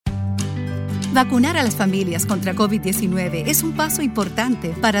Vacunar a las familias contra COVID-19 es un paso importante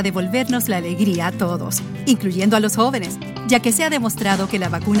para devolvernos la alegría a todos, incluyendo a los jóvenes, ya que se ha demostrado que la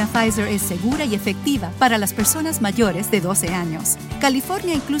vacuna Pfizer es segura y efectiva para las personas mayores de 12 años.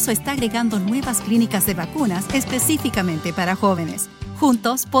 California incluso está agregando nuevas clínicas de vacunas específicamente para jóvenes.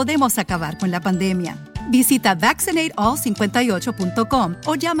 Juntos podemos acabar con la pandemia. Visita vaccinateall58.com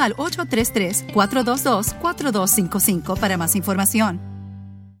o llama al 833-422-4255 para más información.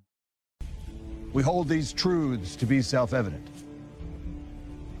 We hold these truths to be self-evident,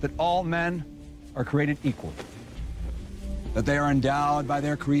 that all men are created equal, that they are endowed by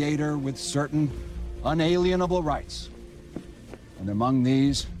their Creator with certain unalienable rights, and among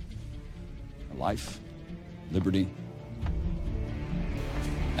these are life, liberty,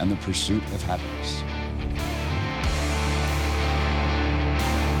 and the pursuit of happiness.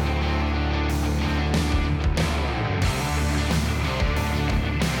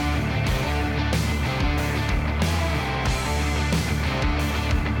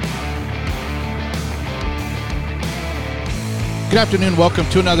 Good afternoon. Welcome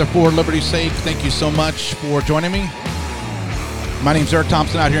to another For Liberty's Sake. Thank you so much for joining me. My name is Eric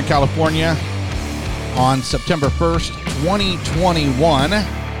Thompson out here in California on September 1st, 2021.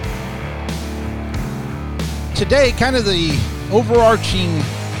 Today, kind of the overarching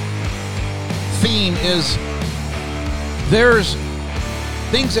theme is there's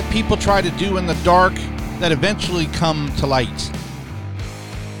things that people try to do in the dark that eventually come to light.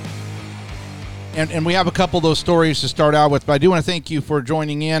 And we have a couple of those stories to start out with, but I do want to thank you for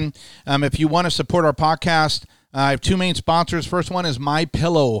joining in. If you want to support our podcast, I have two main sponsors. First one is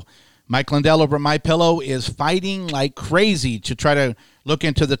MyPillow. Mike Lindell over at MyPillow is fighting like crazy to try to look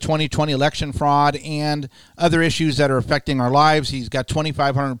into the 2020 election fraud and other issues that are affecting our lives. He's got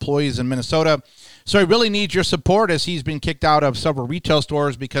 2,500 employees in Minnesota, so he really needs your support as he's been kicked out of several retail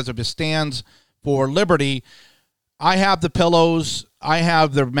stores because of his stands for liberty. I have the pillows. I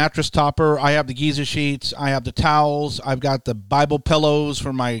have the mattress topper. I have the Giza sheets. I have the towels. I've got the Bible pillows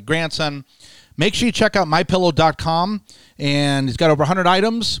for my grandson. Make sure you check out mypillow.com. And it's got over 100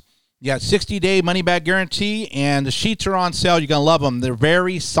 items. You got 60-day money-back guarantee. And the sheets are on sale. You're going to love them. They're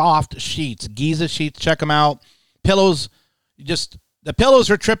very soft sheets. Giza sheets. Check them out. Pillows. The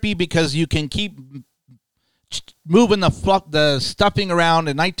pillows are trippy because you can keep moving the stuffing around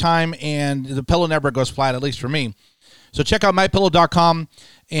at nighttime. And the pillow never goes flat, at least for me. So check out mypillow.com,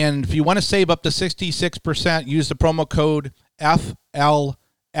 and if you want to save up to 66%, use the promo code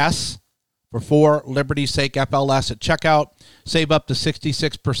FLS for Liberty's Sake, FLS at checkout. Save up to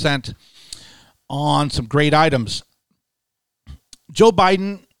 66% on some great items. Joe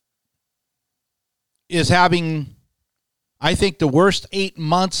Biden is having, I think, the worst 8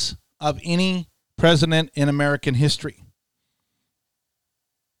 months of any president in American history.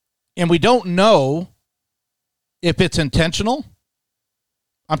 And we don't know if it's intentional.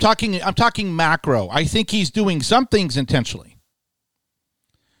 I'm talking macro. I think he's doing some things intentionally.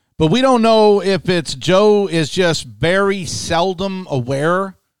 But we don't know if it's Joe is just very seldom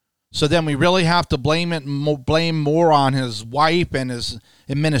aware. So then we really have to blame more on his wife and his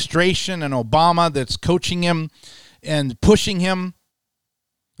administration and Obama that's coaching him and pushing him.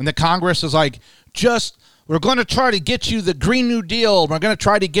 And the Congress is like, we're going to try to get you the Green New Deal. We're going to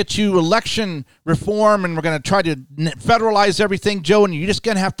try to get you election reform, and we're going to try to federalize everything, Joe, and you're just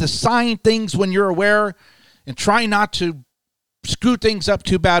going to have to sign things when you're aware and try not to screw things up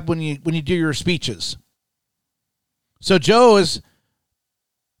too bad when you do your speeches. So Joe is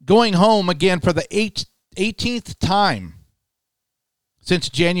going home again for the 18th time since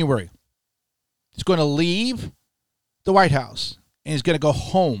January. He's going to leave the White House, and he's going to go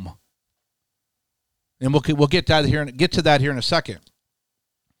home. And we'll get to that here in a second.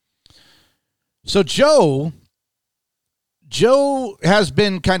 So Joe has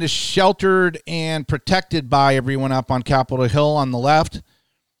been kind of sheltered and protected by everyone up on Capitol Hill on the left.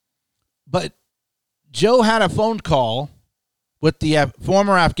 But Joe had a phone call with the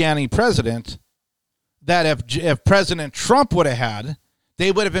former Afghani president that if President Trump would have had,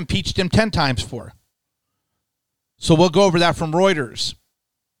 they would have impeached him 10 times for. So we'll go over that from Reuters.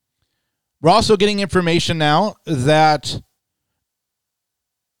 We're also getting information now that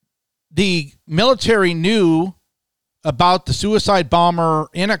the military knew about the suicide bomber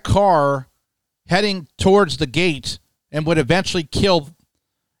in a car heading towards the gate and would eventually kill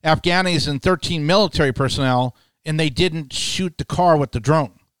Afghanis and 13 military personnel, and they didn't shoot the car with the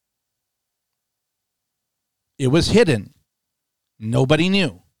drone. It was hidden. Nobody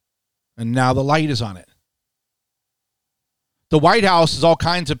knew. And now the light is on it. The White House is all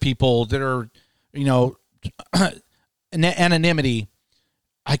kinds of people that are, anonymity.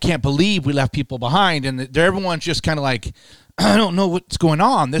 I can't believe we left people behind. And everyone's just kind of like, I don't know what's going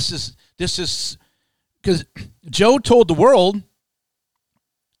on. This is because Joe told the world.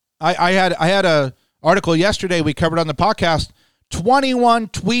 I had a article yesterday we covered on the podcast, 21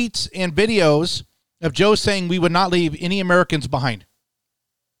 tweets and videos of Joe saying we would not leave any Americans behind.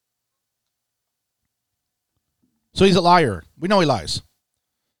 So he's a liar. We know he lies.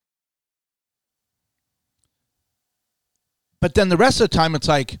 But then the rest of the time, it's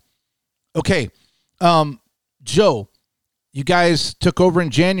like, okay, Joe, you guys took over in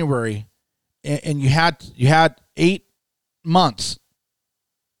January, and you had 8 months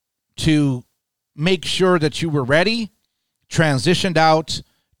to make sure that you were ready, transitioned out,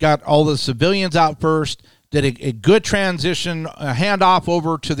 got all the civilians out first, did a good transition, a handoff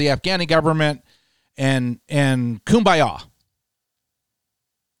over to the Afghani government, and kumbaya.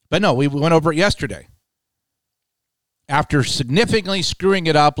 But no, we went over it yesterday. After significantly screwing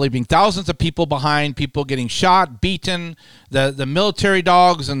it up, leaving thousands of people behind, people getting shot, beaten, the military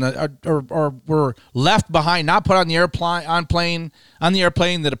dogs and were left behind, not put on the airplane.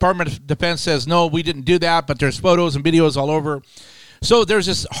 The Department of Defense says no, we didn't do that, but there's photos and videos all over. So there's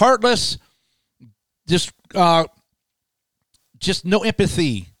this heartless, just no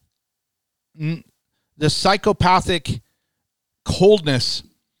empathy, the psychopathic coldness.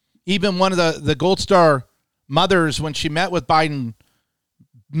 Even one of the Gold Star mothers, when she met with Biden,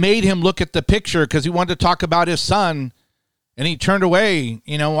 made him look at the picture because he wanted to talk about his son, and he turned away,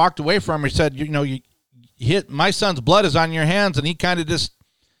 walked away from her. He said, you hit my son's blood is on your hands, and he kind of just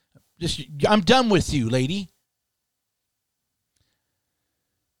I'm done with you, lady.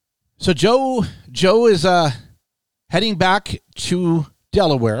 So Joe is heading back to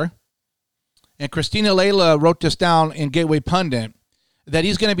Delaware, and Christina Layla wrote this down in Gateway Pundit, that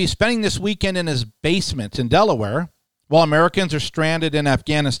he's going to be spending this weekend in his basement in Delaware while Americans are stranded in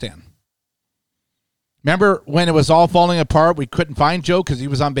Afghanistan. Remember when it was all falling apart, we couldn't find Joe because he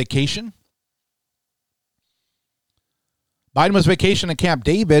was on vacation? Biden was vacationing in Camp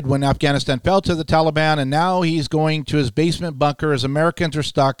David when Afghanistan fell to the Taliban, and now he's going to his basement bunker as Americans are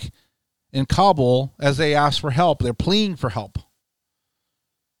stuck in Kabul as they ask for help. They're pleading for help.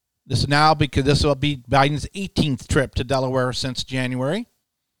 This is now because this will be Biden's 18th trip to Delaware since January.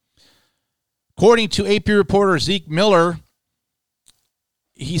 According to AP reporter Zeke Miller,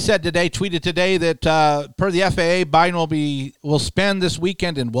 he tweeted today that per the FAA, Biden will spend this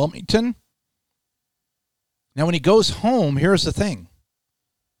weekend in Wilmington. Now, when he goes home, here's the thing.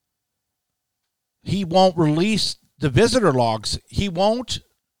 He won't release the visitor logs. He won't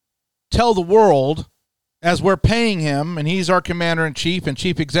tell the world, as we're paying him, and he's our commander-in-chief and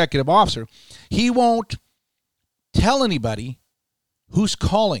chief executive officer, he won't tell anybody who's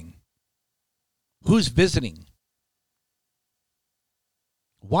calling, who's visiting.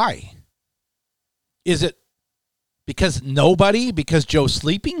 Why? Is it because Joe's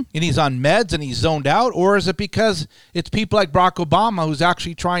sleeping and he's on meds and he's zoned out? Or is it because it's people like Barack Obama who's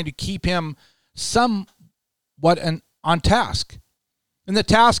actually trying to keep him somewhat on task? And the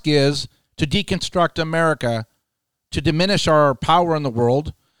task is to deconstruct America, to diminish our power in the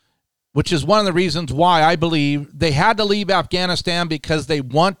world, which is one of the reasons why I believe they had to leave Afghanistan, because they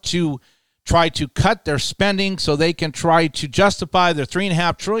want to try to cut their spending so they can try to justify their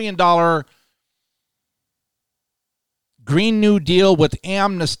 $3.5 trillion Green New Deal with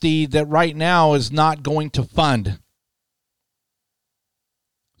amnesty that right now is not going to fund.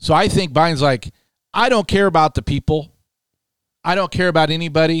 So I think Biden's like, I don't care about the people. I don't care about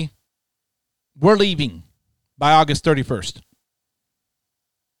anybody. We're leaving by August 31st.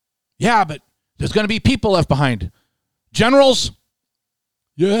 Yeah, but there's going to be people left behind. Generals?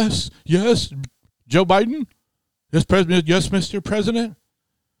 Yes. Joe Biden? Yes, President. Yes, Mr. President.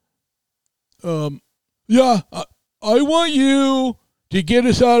 Yeah, I want you to get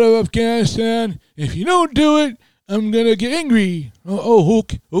us out of Afghanistan. If you don't do it, I'm going to get angry.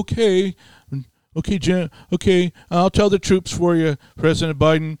 Okay. Okay, I'll tell the troops for you, President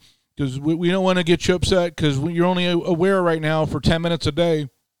Biden, because we don't want to get you upset because you're only aware right now for 10 minutes a day.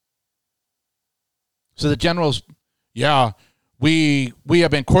 So the generals, yeah, we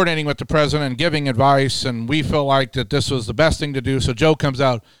have been coordinating with the president and giving advice, and we feel like that this was the best thing to do. So Joe comes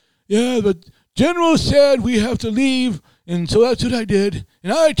out, yeah, the general said we have to leave, and so that's what I did.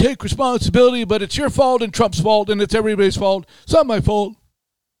 And I take responsibility, but it's your fault and Trump's fault, and it's everybody's fault. It's not my fault.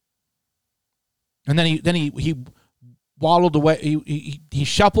 And then he waddled away. He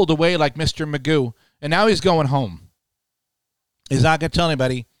shuffled away like Mr. Magoo, and now he's going home. He's not going to tell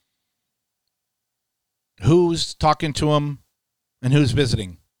anybody who's talking to him and who's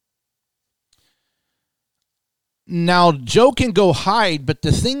visiting. Now, Joe can go hide, but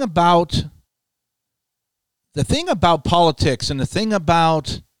the thing about politics and the thing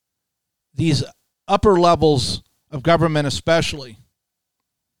about these upper levels of government especially,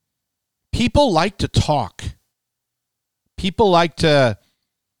 people like to talk. People like to,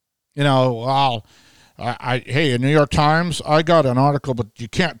 hey, in New York Times, I got an article, but you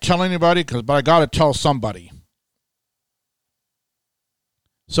can't tell anybody but I got to tell somebody.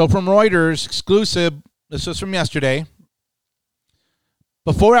 So from Reuters, exclusive, this was from yesterday.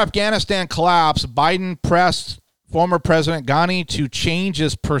 Before Afghanistan collapsed, Biden pressed former President Ghani to change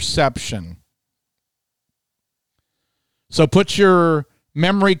his perception. So put your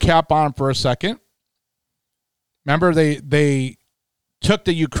memory cap on for a second. Remember, they took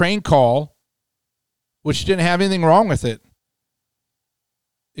the Ukraine call, which didn't have anything wrong with it,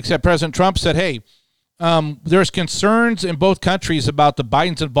 except President Trump said, hey, there's concerns in both countries about the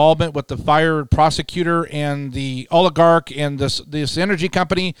Biden's involvement with the fired prosecutor and the oligarch and this energy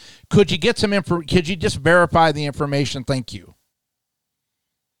company. Could you get some could you just verify the information? Thank you.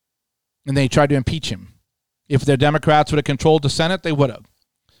 And they tried to impeach him. If the Democrats would have controlled the Senate, they would have.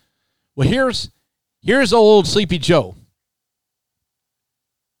 Well, here's old Sleepy Joe.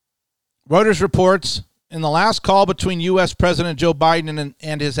 Reuters reports, in the last call between U.S. President Joe Biden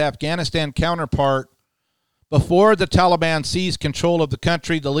and his Afghanistan counterpart, before the Taliban seized control of the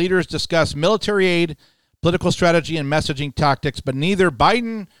country, the leaders discussed military aid, political strategy, and messaging tactics, but neither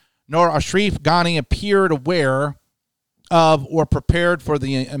Biden nor Ashraf Ghani appeared aware of or prepared for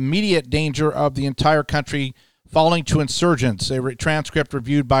the immediate danger of the entire country falling to insurgents, a transcript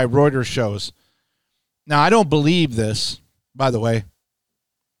reviewed by Reuters shows. Now, I don't believe this, by the way,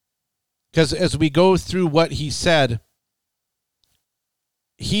 because as we go through what he said,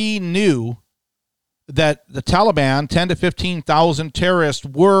 he knew that the Taliban, 10 to 15,000 terrorists,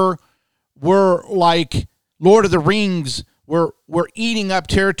 were like Lord of the Rings, were eating up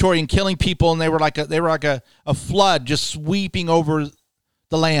territory and killing people, and they were like a flood just sweeping over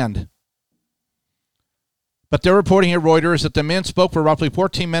the land. But they're reporting at Reuters that the men spoke for roughly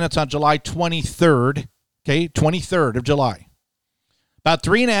 14 minutes on July 23rd, 23rd of July. About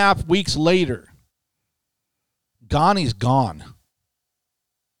 3.5 weeks later, Ghani's gone.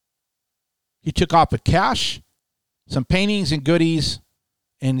 He took off with cash, some paintings and goodies,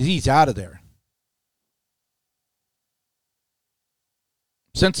 and he's out of there.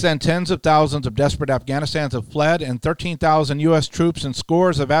 Since then, tens of thousands of desperate Afghanistans have fled, and 13,000 U.S. troops and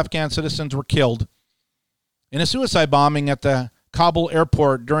scores of Afghan citizens were killed in a suicide bombing at the Kabul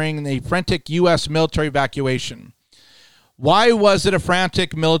airport during the frantic U.S. military evacuation. Why was it a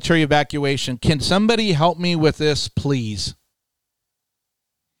frantic military evacuation? Can somebody help me with this, please?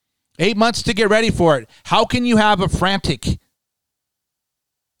 8 months to get ready for it. How can you have a frantic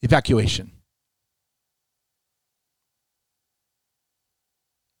evacuation?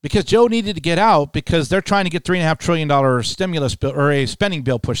 Because Joe needed to get out because they're trying to get $3.5 trillion stimulus bill or a spending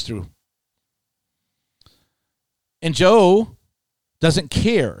bill pushed through. And Joe doesn't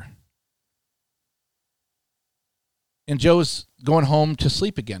care. And Joe's going home to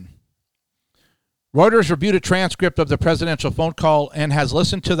sleep again. Reuters reviewed a transcript of the presidential phone call and has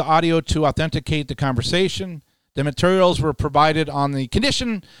listened to the audio to authenticate the conversation. The materials were provided on the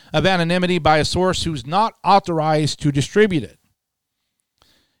condition of anonymity by a source who's not authorized to distribute it.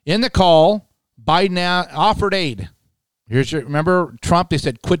 In the call, Biden offered aid. Remember Trump, they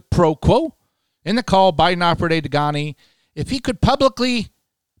said quid pro quo? In the call, Biden offered aid to Ghani if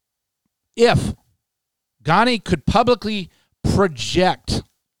Ghani could publicly project,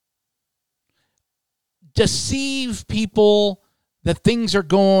 deceive people that things are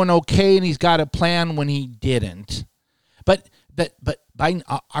going okay and he's got a plan when he didn't. But Biden,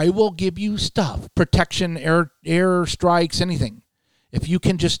 I will give you stuff, protection, air strikes, anything. If you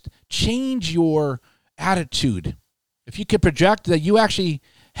can just change your attitude, if you can project that you actually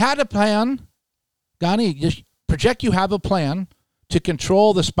had a plan, Ghani, just project you have a plan to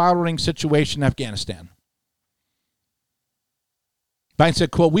control the spiraling situation in Afghanistan. Biden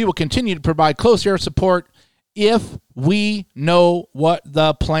said, quote, "We will continue to provide close air support if we know what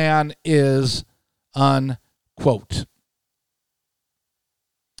the plan is," unquote.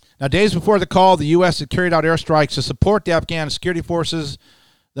 Now, days before the call, the U.S. had carried out airstrikes to support the Afghan security forces,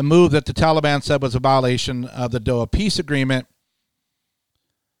 the move that the Taliban said was a violation of the Doha peace agreement.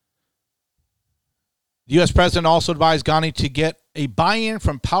 The U.S. president also advised Ghani to get a buy-in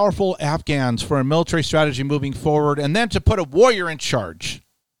from powerful Afghans for a military strategy moving forward, and then to put a warrior in charge.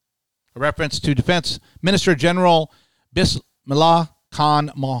 A reference to Defense Minister General Bismillah Khan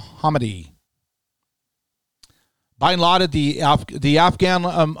Mohammadi. Biden lauded the Afghan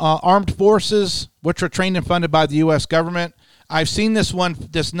armed forces, which are trained and funded by the U.S. government. I've seen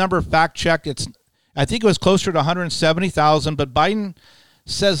this number fact-checked. I think it was closer to 170,000, but Biden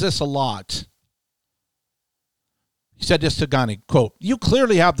says this a lot. He said this to Ghani, quote, "You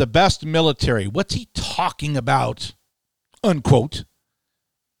clearly have the best military. What's he talking about?" Unquote.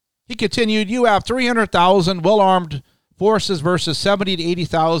 He continued, "You have 300,000 well-armed forces versus 70 to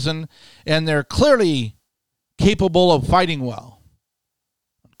 80,000, and they're clearly capable of fighting well."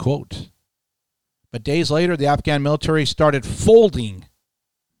 Unquote. But days later, the Afghan military started folding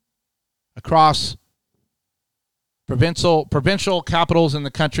across provincial capitals in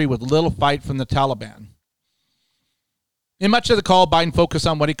the country with little fight from the Taliban. In much of the call, Biden focused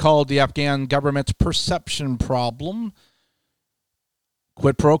on what he called the Afghan government's perception problem.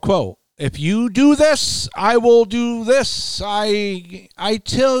 Quid pro quo. If you do this, I will do this. I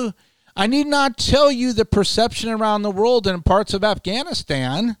need not tell you the perception around the world and in parts of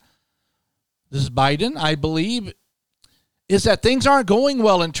Afghanistan, this is Biden, I believe, is that things aren't going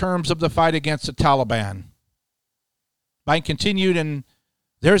well in terms of the fight against the Taliban. Biden continued, and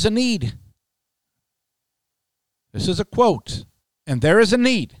there's a need. This is a quote, and there is a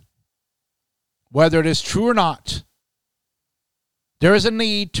need, whether it is true or not. There is a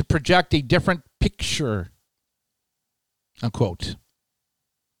need to project a different picture, unquote.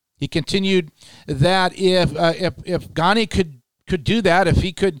 He continued that if Ghani could do that, if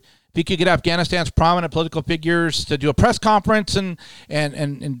he could get Afghanistan's prominent political figures to do a press conference and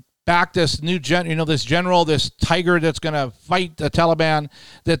back this new this general, this tiger that's going to fight the Taliban,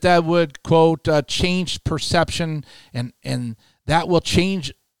 that would, quote, change perception, and that will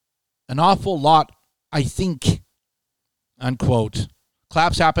change an awful lot, I think, unquote.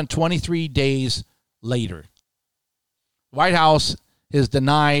 Collapse happened 23 days later. White House has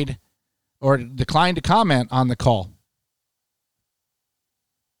denied or declined to comment on the call.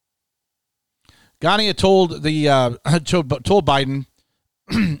 Ghani had told Biden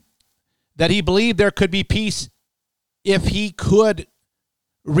that he believed there could be peace if he could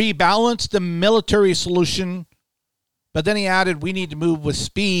rebalance the military solution, but then he added, "We need to move with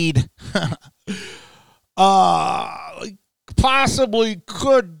speed." Possibly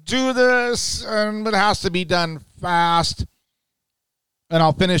could do this, and it has to be done fast. And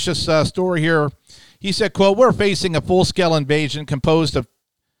I'll finish this story here. He said, quote, "We're facing a full-scale invasion composed of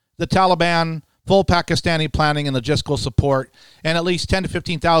the Taliban, full Pakistani planning and logistical support, and at least 10 to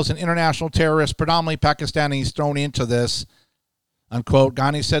 15,000 international terrorists, predominantly Pakistanis, thrown into this," unquote.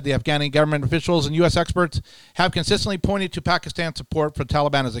 Ghani said the Afghani government officials and U.S. experts have consistently pointed to Pakistan's support for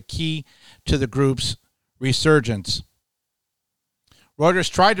Taliban as a key to the group's resurgence.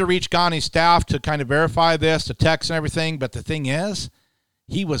 Reuters tried to reach Ghani's staff to kind of verify this, the text and everything, but the thing is,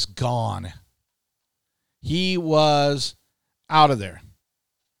 he was gone. He was out of there.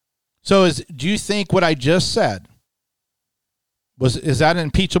 So do you think what I just said is that an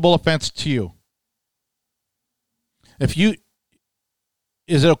impeachable offense to you?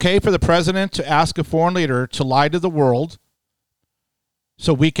 Is it okay for the president to ask a foreign leader to lie to the world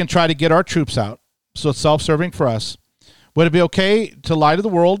so we can try to get our troops out? So it's self-serving for us. Would it be okay to lie to the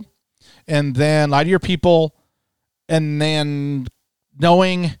world and then lie to your people and then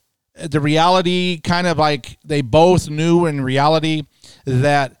knowing the reality, kind of like they both knew in reality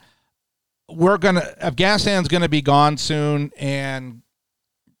that Afghanistan's going to be gone soon, and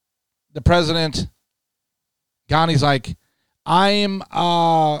the president, Ghani's like, I'm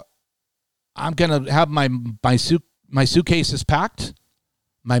going to have my suitcases packed,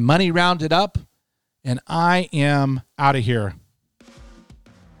 my money rounded up, and I am out of here.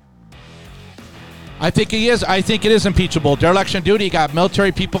 I think he is. I think it is impeachable. Dereliction of duty. He got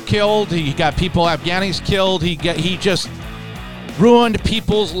military people killed. He got people, Afghanis killed. He just ruined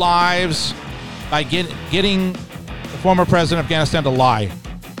people's lives by getting the former president of Afghanistan to lie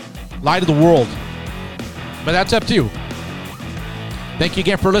to the world. But that's up to you. Thank you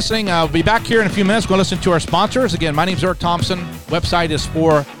again for listening. I'll be back here in a few minutes. We're going to listen to our sponsors. Again, my name is Eric Thompson. Website is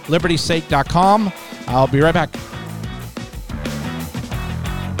forlibertysake.com. I'll be right back.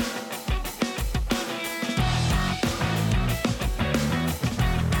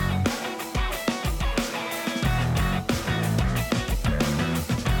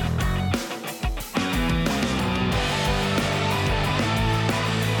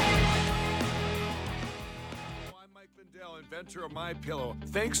 Inventor of MyPillow.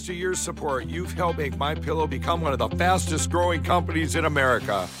 Thanks to your support, you've helped make MyPillow become one of the fastest growing companies in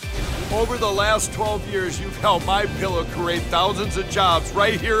America. Over the last 12 years, you've helped MyPillow create thousands of jobs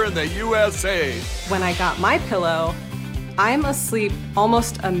right here in the USA. When I got MyPillow, I'm asleep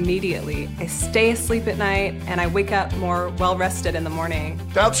almost immediately. I stay asleep at night and I wake up more well-rested in the morning.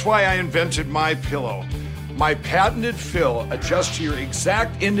 That's why I invented MyPillow. My patented fill adjusts to your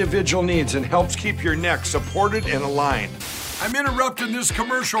exact individual needs and helps keep your neck supported and aligned. I'm interrupting this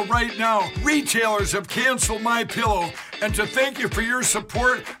commercial right now. Retailers have canceled MyPillow, and to thank you for your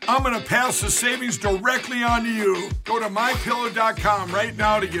support, I'm going to pass the savings directly on to you. Go to MyPillow.com right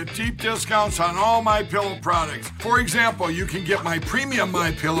now to get deep discounts on all MyPillow products. For example, you can get my premium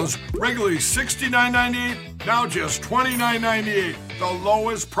MyPillows regularly $69.98, now just $29.98, the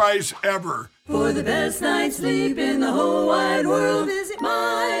lowest price ever. For the best night's sleep in the whole wide world, visit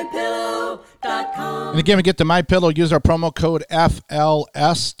MyPillow.com. And again, we get to MyPillow. Use our promo code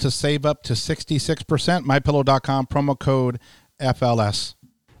FLS to save up to 66%. MyPillow.com, promo code FLS.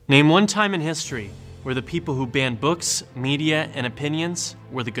 Name one time in history where the people who banned books, media, and opinions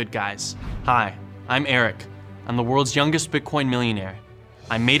were the good guys. Hi, I'm Eric. I'm the world's youngest Bitcoin millionaire.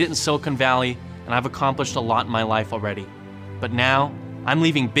 I made it in Silicon Valley, and I've accomplished a lot in my life already. But now, I'm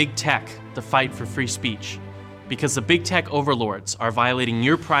leaving big tech to fight for free speech, because the big tech overlords are violating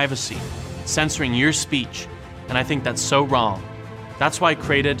your privacy, censoring your speech, and I think that's so wrong. That's why I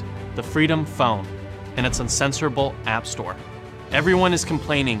created the Freedom Phone and its uncensorable app store. Everyone is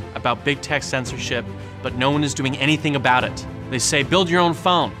complaining about big tech censorship, but no one is doing anything about it. They say, build your own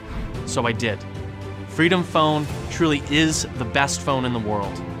phone. So I did. Freedom Phone truly is the best phone in the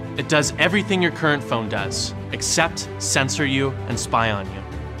world. It does everything your current phone does, except censor you and spy on you.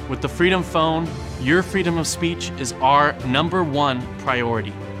 With the Freedom Phone, your freedom of speech is our #1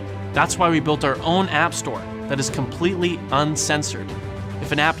 priority. That's why we built our own app store that is completely uncensored.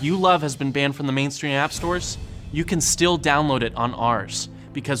 If an app you love has been banned from the mainstream app stores, you can still download it on ours,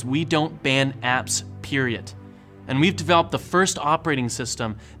 because we don't ban apps, period. And we've developed the first operating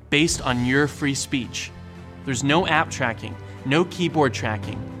system based on your free speech. There's no app tracking, no keyboard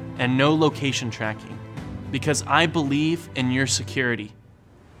tracking, and no location tracking, because I believe in your security.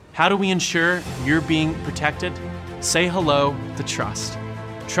 How do we ensure you're being protected? Say hello to Trust.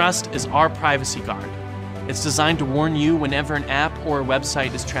 Trust is our privacy guard. It's designed to warn you whenever an app or a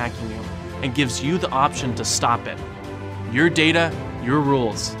website is tracking you and gives you the option to stop it. Your data, your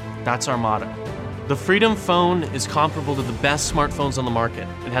rules. That's our motto. The Freedom Phone is comparable to the best smartphones on the market.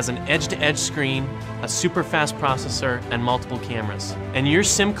 It has an edge-to-edge screen, a super fast processor, and multiple cameras. And your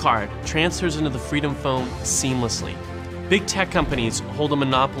SIM card transfers into the Freedom Phone seamlessly. Big tech companies hold a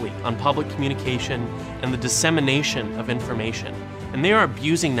monopoly on public communication and the dissemination of information, and they are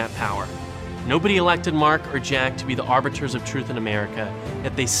abusing that power. Nobody elected Mark or Jack to be the arbiters of truth in America,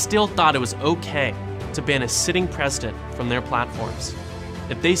 yet they still thought it was okay to ban a sitting president from their platforms.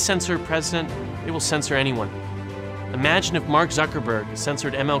 If they censor a president, they will censor anyone. Imagine if Mark Zuckerberg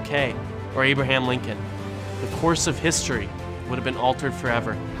censored MLK or Abraham Lincoln. The course of history would have been altered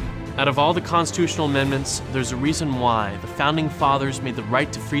forever. Out of all the constitutional amendments, there's a reason why the Founding Fathers made the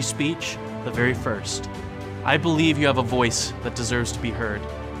right to free speech the very first. I believe you have a voice that deserves to be heard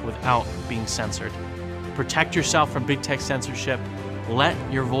without being censored. Protect yourself from big tech censorship. Let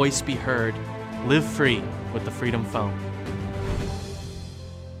your voice be heard. Live free with the Freedom Phone.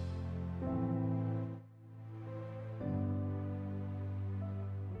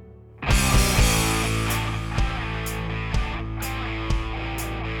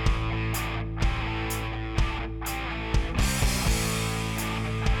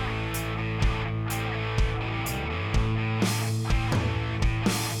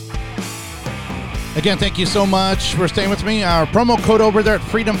 Again, thank you so much for staying with me. Our promo code over there at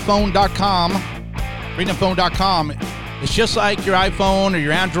freedomphone.com. Freedomphone.com. It's just like your iPhone or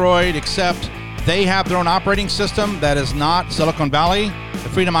your Android, except they have their own operating system that is not Silicon Valley, the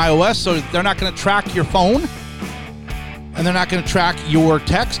Freedom iOS, so they're not going to track your phone, and they're not going to track your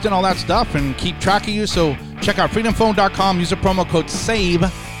text and all that stuff and keep track of you. So check out freedomphone.com. Use the promo code SAVE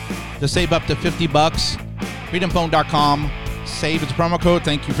to save up to $50. Freedomphone.com. SAVE is the promo code.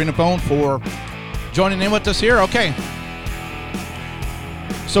 Thank you, Freedom Phone, for joining in with us here. Okay.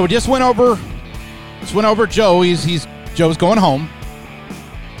 So we just went over Joe. Joe's going home.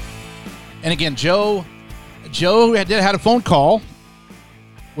 And again, Joe had a phone call,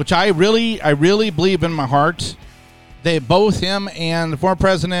 which I really believe in my heart. Both him and the former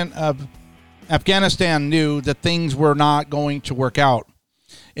president of Afghanistan knew that things were not going to work out,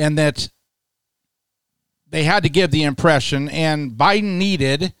 and that they had to give the impression, and Biden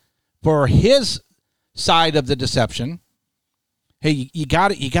needed, for his side of the deception, hey, you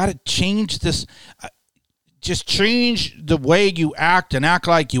got to change this. Just change the way you act and act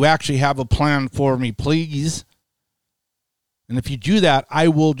like you actually have a plan for me, please. And if you do that, I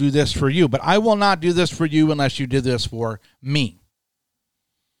will do this for you. But I will not do this for you unless you do this for me.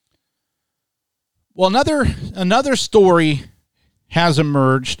 Well, another story has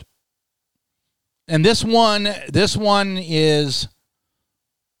emerged. And this one is,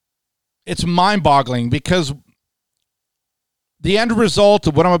 it's mind-boggling because the end result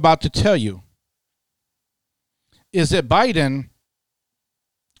of what I'm about to tell you is that Biden's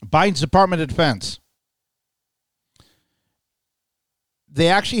Department of Defense, they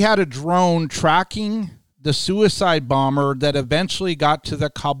actually had a drone tracking the suicide bomber that eventually got to the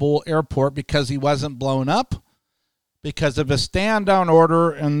Kabul airport because he wasn't blown up because of a stand-down order,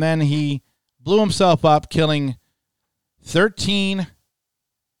 and then he blew himself up, killing 13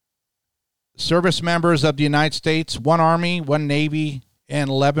 service members of the United States, 1 Army, 1 Navy, and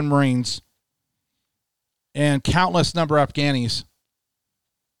 11 Marines, and countless number of Afghanis.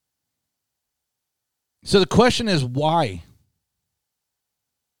 So the question is, why?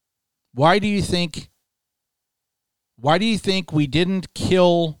 Why do you think we didn't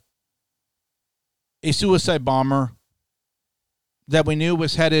kill a suicide bomber that we knew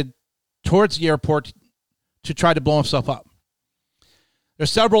was headed towards the airport to try to blow himself up?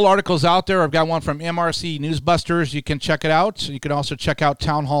 There's several articles out there. I've got one from MRC Newsbusters. You can check it out. You can also check out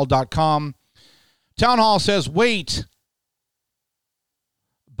townhall.com. Town Hall says, wait,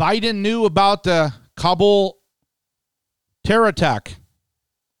 Biden knew about the Kabul terror attack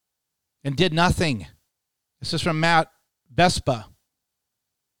and did nothing. This is from Matt Vespa.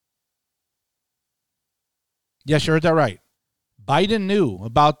 Yes, you heard that right. Biden knew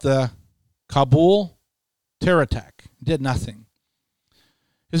about the Kabul terror attack, did nothing.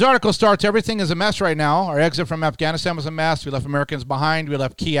 His article starts, everything is a mess right now. Our exit from Afghanistan was a mess. We left Americans behind. We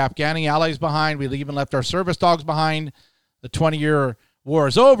left key Afghani allies behind. We even left our service dogs behind. The 20-year war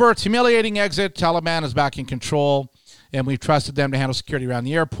is over. It's a humiliating exit. Taliban is back in control, and we've trusted them to handle security around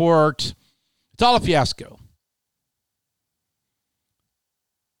the airport. It's all a fiasco.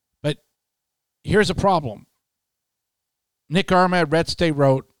 But here's a problem. Nick Arma at Red State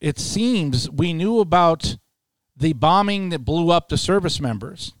wrote, it seems we knew about the bombing that blew up the service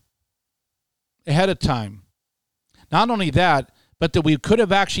members ahead of time. Not only that, but that we could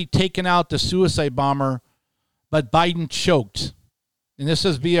have actually taken out the suicide bomber, but Biden choked. And this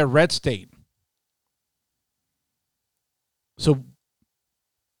is via Red State. So,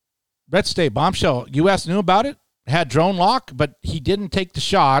 Red State, bombshell. U.S. knew about it, had drone lock, but he didn't take the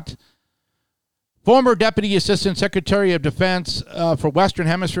shot. Former Deputy Assistant Secretary of Defense for Western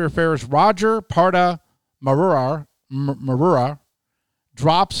Hemisphere Affairs, Roger Parda Marura,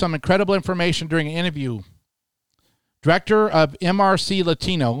 dropped some incredible information during an interview. Director of MRC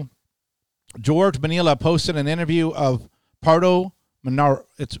Latino, George Manila, posted an interview of Pardo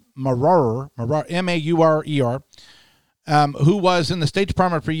Maurer, M-A-U-R-E-R, who was in the State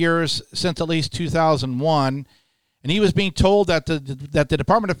Department for years, since at least 2001, and he was being told that the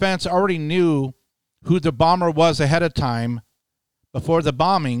Department of Defense already knew who the bomber was ahead of time before the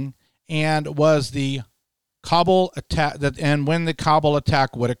bombing, and was the Kabul attack, and when the Kabul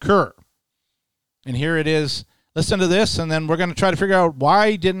attack would occur. And here it is. Listen to this, and then we're going to try to figure out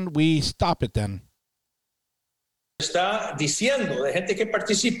why didn't we stop it then. Está diciendo de gente que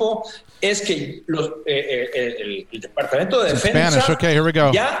participó es que el Departamento de Defensa Spanish. Okay, here we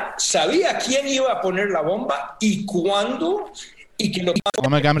go. Ya sabía quién iba a poner la bomba y cuándo. Okay.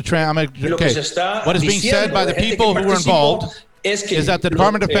 What is being said by the people who were involved is that the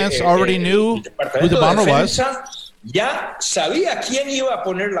Department of Defense already knew who the bomber was. Ya sabía quién iba a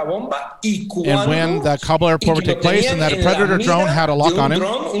poner la bomba y cuándo. And when the Kabul airport would take place, and that a Predator drone had a lock on it.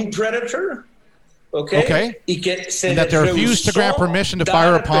 Un Predator. Okay. And that they refused to grant permission to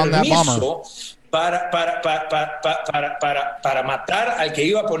fire upon that bomber. Para matar al que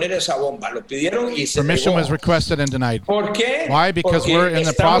iba a poner esa bomba. Lo pidieron y se permission negó. Was requested and denied. ¿Por qué? Why? Because we're in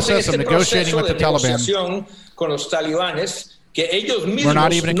the process of negotiating with the Taliban. Con los talibanes, que ellos mismos we're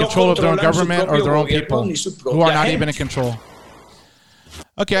not even in control of their own government or their own people, who are not even in control.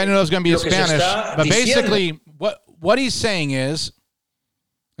 Okay, I knew it was going to be in Spanish, but basically what he's saying is,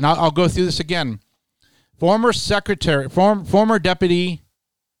 and I'll go through this again. Former Deputy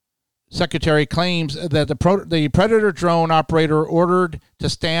Secretary claims that the Predator drone operator ordered to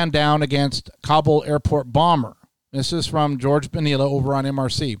stand down against Kabul airport bomber. This is from George Benila over on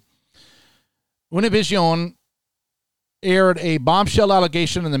MRC. Univision aired a bombshell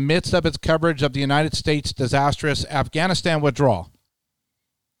allegation in the midst of its coverage of the United States' disastrous Afghanistan withdrawal.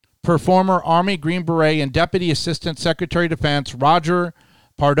 Per former Army Green Beret and Deputy Assistant Secretary of Defense Roger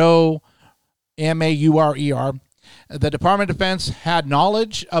Pardo, M-A-U-R-E-R, the Department of Defense had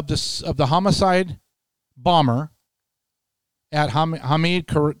knowledge of the homicide bomber at Hamid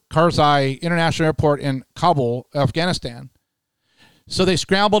Karzai International Airport in Kabul, Afghanistan. So they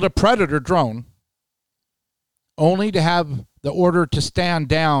scrambled a Predator drone only to have the order to stand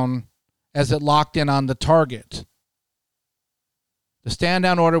down as it locked in on the target. The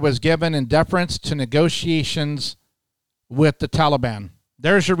stand-down order was given in deference to negotiations with the Taliban.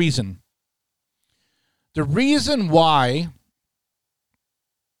 There's your reason. The reason why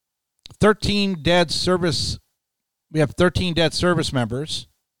we have 13 dead service members,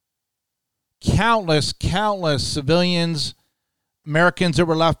 countless civilians, Americans that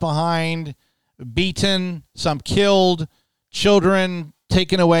were left behind, beaten, some killed, children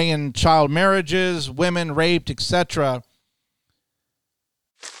taken away in child marriages, women raped, etc.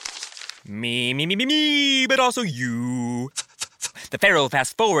 Me, but also you. The Pharaoh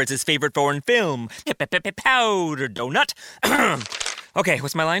fast forwards his favorite foreign film, Powder Donut. Okay,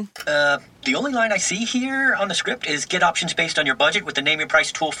 what's my line? The only line I see here on the script is get options based on your budget with the Name Your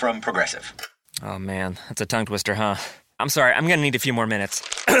Price tool from Progressive. Oh man, that's a tongue twister, huh? I'm sorry, I'm gonna need a few more minutes.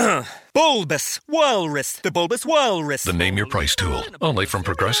 Bulbous Walrus, the Bulbous Walrus. The Name Your Price tool, only from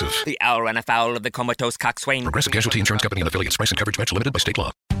Progressive. The owl ran afoul of the comatose coxswain. Progressive Casualty Insurance Company and affiliates. Price and coverage match limited by state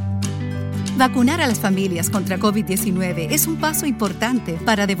law. Vacunar a las familias contra COVID-19 es un paso importante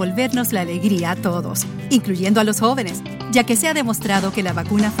para devolvernos la alegría a todos, incluyendo a los jóvenes, ya que se ha demostrado que la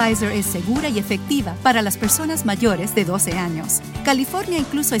vacuna Pfizer es segura y efectiva para las personas mayores de 12 años. California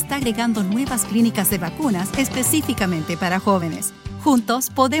incluso está agregando nuevas clínicas de vacunas específicamente para jóvenes.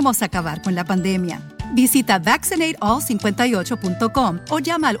 Juntos podemos acabar con la pandemia. Visita vaccinateall58.com o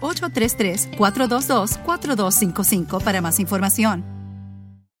llama al 833-422-4255 para más información.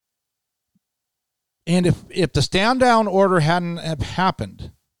 And if the stand-down order hadn't have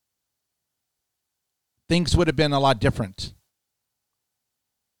happened, things would have been a lot different.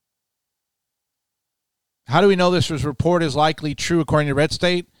 How do we know this report is likely true according to Red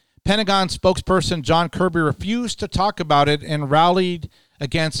State? Pentagon spokesperson John Kirby refused to talk about it and rallied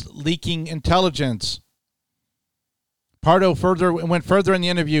against leaking intelligence. Pardo went further in the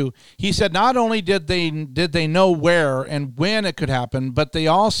interview. He said not only did they know where and when it could happen, but they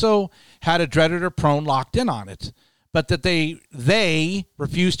also had a dreaded or prone locked in on it. But that they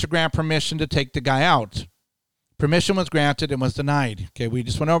refused to grant permission to take the guy out. Permission was granted and was denied. Okay, we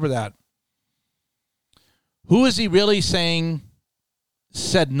just went over that. Who is he really saying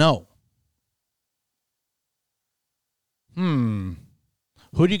said no? Who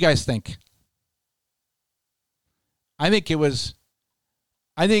do you guys think? I think it was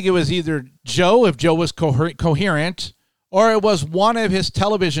either Joe, if Joe was coherent, or it was one of his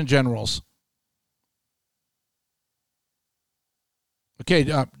television generals.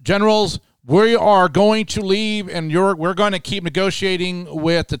 Okay, generals, we are going to leave, and we're going to keep negotiating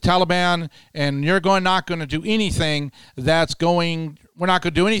with the Taliban, and you're not going to do anything we're not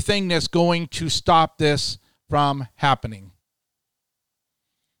going to do anything that's going to stop this from happening.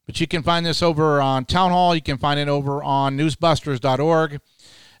 But you can find this over on Town Hall. You can find it over on newsbusters.org.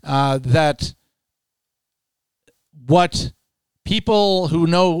 That what people who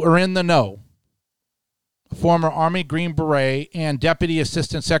know are in the know, former Army Green Beret and Deputy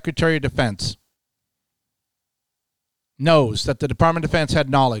Assistant Secretary of Defense, knows that the Department of Defense had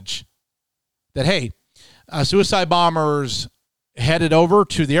knowledge that, hey, suicide bombers headed over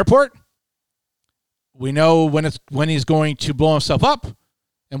to the airport. We know when he's going to blow himself up.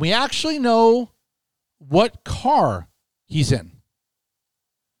 And we actually know what car he's in.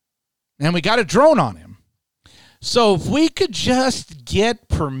 And we got a drone on him. So if we could just get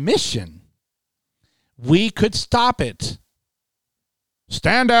permission, we could stop it.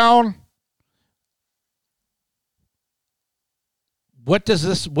 Stand down. What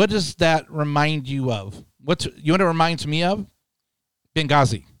does that remind you of? You know what it reminds me of?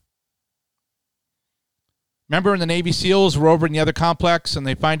 Benghazi. Remember when the Navy SEALs were over in the other complex and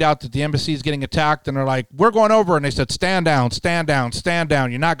they find out that the embassy is getting attacked and they're like, we're going over. And they said, stand down, stand down, stand down.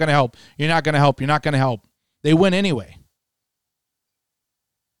 You're not going to help. You're not going to help. You're not going to help. They went anyway.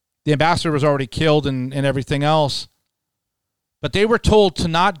 The ambassador was already killed and everything else. But they were told to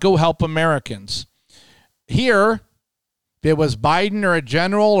not go help Americans. Here, if it was Biden or a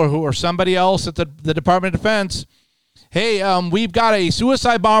general or somebody else at the Department of Defense, hey, we've got a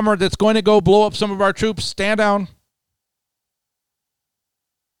suicide bomber that's going to go blow up some of our troops. Stand down.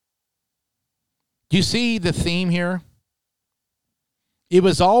 Do you see the theme here? It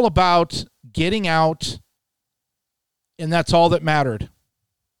was all about getting out, and that's all that mattered.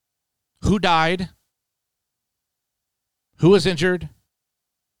 Who died? Who was injured?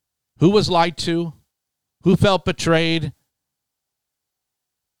 Who was lied to? Who felt betrayed?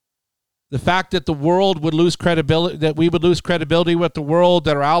 The fact that the world would lose credibility, that we would lose credibility with the world,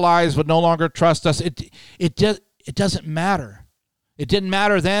 that our allies would no longer trust us, it doesn't matter. It didn't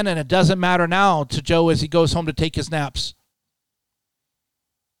matter then, and it doesn't matter now to Joe as he goes home to take his naps.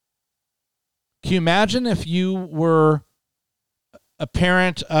 Can you imagine if you were a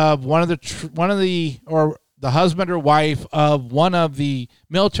parent of or the husband or wife of one of the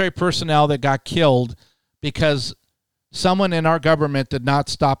military personnel that got killed because someone in our government did not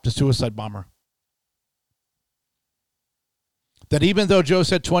stop the suicide bomber? That even though Joe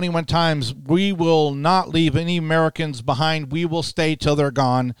said 21 times, we will not leave any Americans behind, we will stay till they're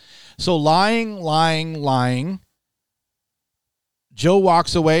gone. So lying. Joe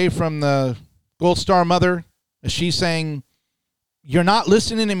walks away from the Gold Star mother. She's saying, you're not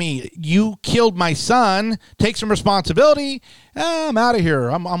listening to me. You killed my son. Take some responsibility. I'm out of here.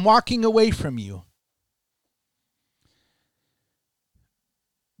 I'm walking away from you.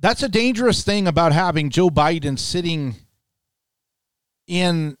 That's a dangerous thing about having Joe Biden sitting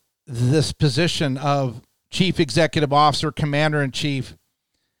in this position of chief executive officer, commander-in-chief,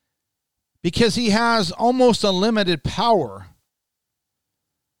 because he has almost unlimited power.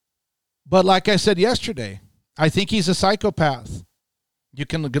 But like I said yesterday, I think he's a psychopath. You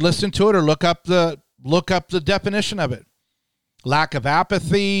can listen to it or look up the definition of it. Lack of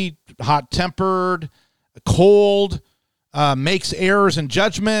apathy, hot-tempered, cold, makes errors in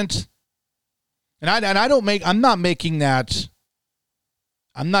judgment. I'm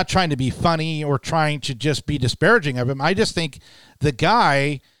not trying to be funny or trying to just be disparaging of him. I just think the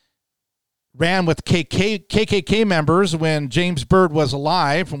guy ran with KKK members when James Byrd was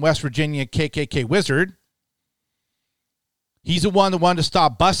alive, from West Virginia, KKK wizard. He's the one that wanted to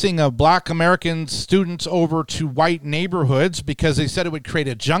stop busing of black American students over to white neighborhoods because they said it would create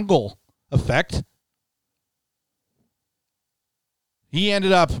a jungle effect. He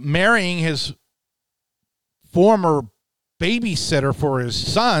ended up marrying his former babysitter for his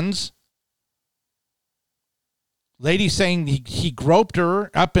sons. Lady saying he groped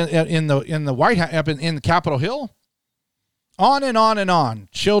her up in the White House, up in the Capitol Hill. On and on and on.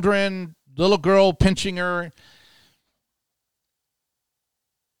 Children, little girl pinching her.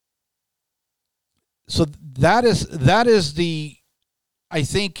 So that is I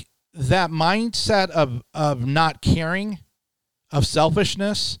think that mindset of not caring, of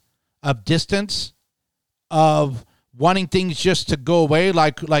selfishness, of distance, of wanting things just to go away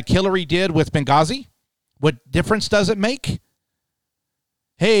like Hillary did with Benghazi. What difference does it make?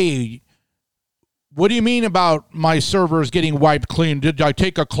 Hey, what do you mean about my servers getting wiped clean? Did I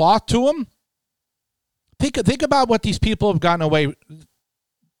take a cloth to them? Think about what these people have gotten away with.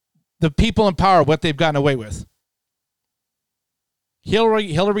 The people in power, what they've gotten away with.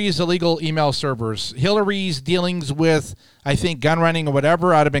 Hillary's illegal email servers. Hillary's dealings with, I think, gun running or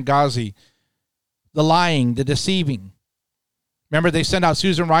whatever out of Benghazi. The lying, the deceiving. Remember, they sent out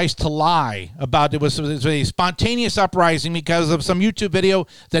Susan Rice to lie about it was a spontaneous uprising because of some YouTube video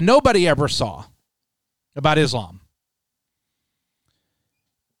that nobody ever saw about Islam.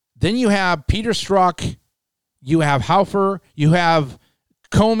 Then you have Peter Strzok, you have Haufer, you have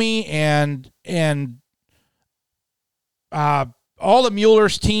Comey and all of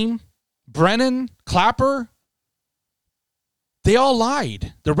Mueller's team, Brennan, Clapper. They all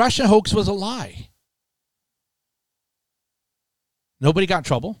lied. The Russia hoax was a lie. Nobody got in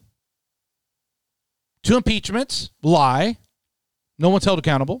trouble. 2 impeachments, lie. No one's held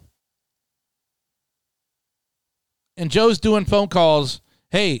accountable. And Joe's doing phone calls.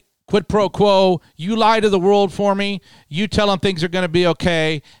 Hey, quid pro quo. You lie to the world for me. You tell them things are going to be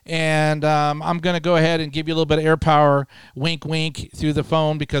okay. And I'm going to go ahead and give you a little bit of air power, wink, wink, through the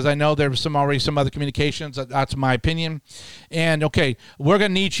phone because I know there's already some other communications. That's my opinion. And, okay, we're going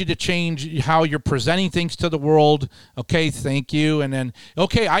to need you to change how you're presenting things to the world. Okay, thank you. And then,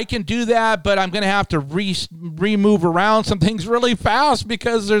 okay, I can do that, but I'm going to have to remove around some things really fast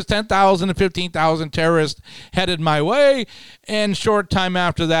because there's 10,000 to 15,000 terrorists headed my way. And short time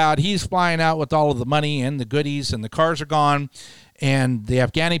after that, he's flying out with all of the money and the goodies, and the cars are gone. And the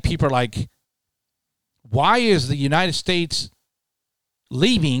Afghani people are like, why is the United States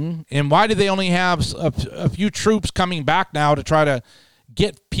leaving? And why do they only have a few troops coming back now to try to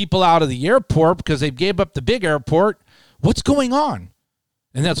get people out of the airport because they gave up the big airport? What's going on?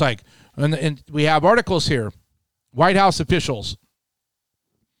 And that's like, and we have articles here. White House officials.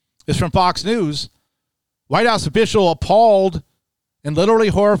 It's from Fox News. White House official appalled and literally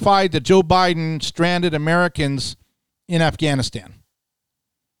horrified that Joe Biden stranded Americans in Afghanistan.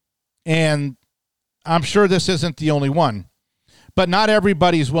 And I'm sure this isn't the only one. But not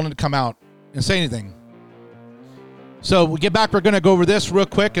everybody's willing to come out and say anything. So we get back, we're going to go over this real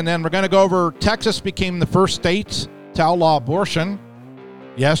quick, and then we're going to go over Texas became the first state to outlaw abortion.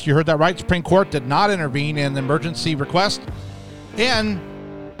 Yes, you heard that right. Supreme Court did not intervene in the emergency request. And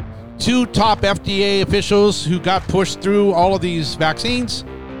 2 top FDA officials who got pushed through all of these vaccines,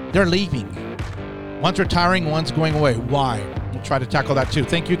 they're leaving. One's retiring, one's going away. Why? We'll try to tackle that too.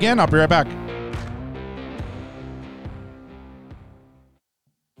 Thank you again. I'll be right back.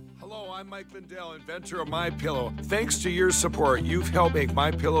 I'm Mike Lindell, inventor of MyPillow. Thanks to your support, you've helped make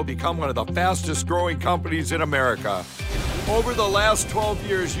MyPillow become one of the fastest growing companies in America. Over the last 12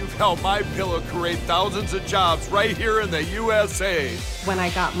 years, you've helped MyPillow create thousands of jobs right here in the USA. When I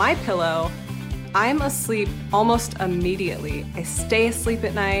got MyPillow, I'm asleep almost immediately. I stay asleep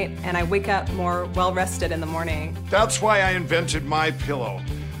at night and I wake up more well-rested in the morning. That's why I invented MyPillow.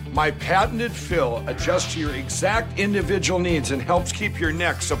 My patented fill adjusts to your exact individual needs and helps keep your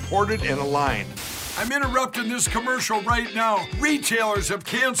neck supported and aligned. I'm interrupting this commercial right now. Retailers have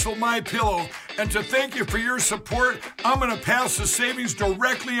canceled MyPillow, and to thank you for your support, I'm going to pass the savings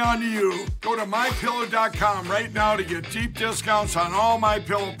directly on to you. Go to MyPillow.com right now to get deep discounts on all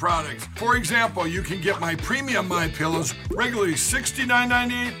MyPillow products. For example, you can get my premium MyPillows regularly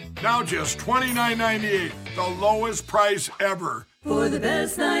 $69.98, now just $29.98, the lowest price ever. For the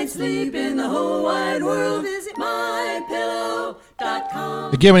best night's sleep in the whole wide world, visit MyPillow.com.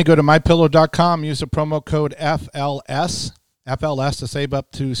 Again, when you go to MyPillow.com, use the promo code FLS to save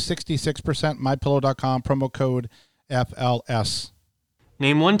up to 66%. MyPillow.com, promo code FLS.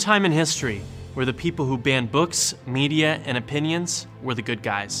 Name one time in history where the people who banned books, media, and opinions were the good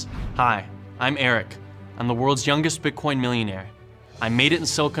guys. Hi, I'm Eric. I'm the world's youngest Bitcoin millionaire. I made it in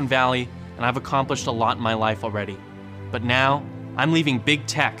Silicon Valley, and I've accomplished a lot in my life already. But now, I'm leaving big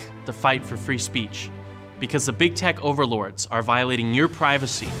tech to fight for free speech because the big tech overlords are violating your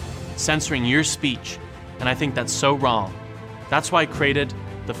privacy, censoring your speech, and I think that's so wrong. That's why I created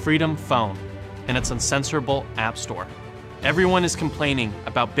the Freedom Phone and its uncensorable app store. Everyone is complaining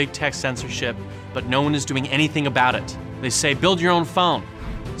about big tech censorship, but no one is doing anything about it. They say, build your own phone.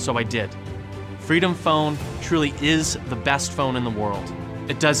 So I did. Freedom Phone truly is the best phone in the world.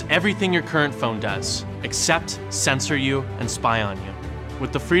 It does everything your current phone does, except censor you and spy on you.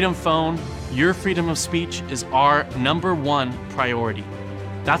 With the Freedom Phone, your freedom of speech is our #1 priority.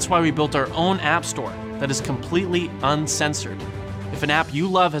 That's why we built our own app store that is completely uncensored. If an app you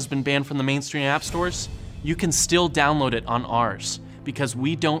love has been banned from the mainstream app stores, you can still download it on ours because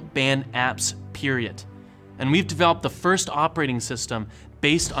we don't ban apps, period. And we've developed the first operating system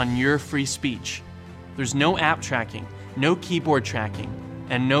based on your free speech. There's no app tracking, no keyboard tracking,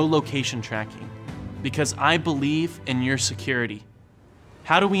 and no location tracking, because I believe in your security.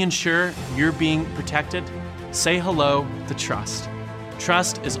 How do we ensure you're being protected? Say hello to Trust.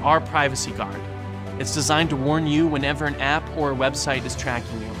 Trust is our privacy guard. It's designed to warn you whenever an app or a website is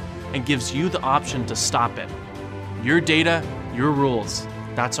tracking you and gives you the option to stop it. Your data, your rules.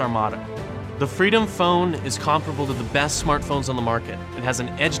 That's our motto. The Freedom Phone is comparable to the best smartphones on the market. It has an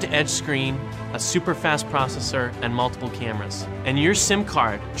edge-to-edge screen, a super fast processor, and multiple cameras. And your SIM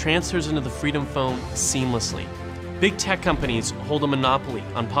card transfers into the Freedom Phone seamlessly. Big tech companies hold a monopoly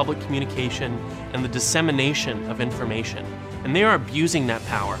on public communication and the dissemination of information, and they are abusing that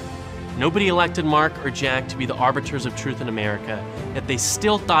power. Nobody elected Mark or Jack to be the arbiters of truth in America, yet they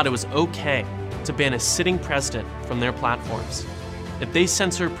still thought it was okay to ban a sitting president from their platforms. If they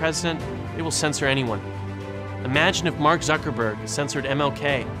censor a president, they will censor anyone. Imagine if Mark Zuckerberg censored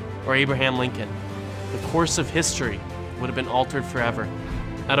MLK or Abraham Lincoln. The course of history would have been altered forever.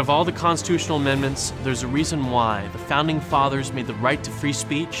 Out of all the constitutional amendments, there's a reason why the Founding Fathers made the right to free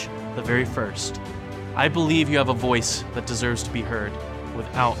speech the very first. I believe you have a voice that deserves to be heard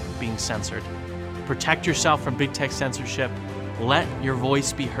without being censored. Protect yourself from big tech censorship. Let your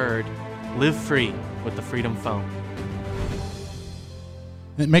voice be heard. Live free with the Freedom Phone.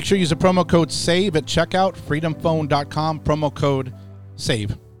 And make sure you use the promo code SAVE at checkout, freedomphone.com, promo code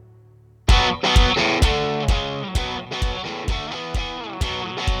SAVE.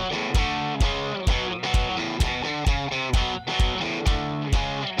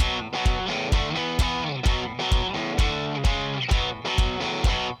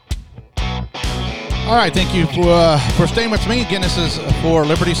 All right, thank you for staying with me. Again, this is for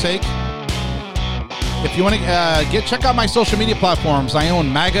liberty's sake. If you want to check out my social media platforms, I own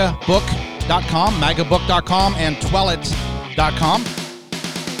magabook.com, and twellet.com.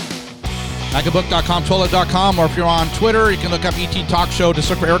 Magabook.com, twellet.com, or if you're on Twitter, you can look up ET Talk Show, just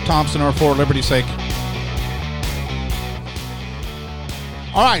look for Eric Thompson or for liberty's sake.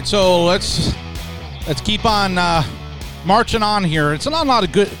 All right, so let's keep on marching on here. It's not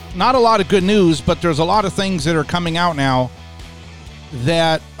a lot of good news, but there's a lot of things that are coming out now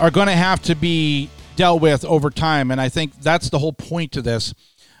that are going to have to be dealt with over time, and I think that's the whole point to this.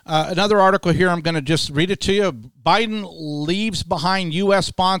 Another article here, I'm going to just read it to you. Biden leaves behind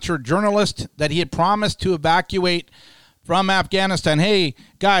U.S.-sponsored journalist that he had promised to evacuate from Afghanistan. Hey,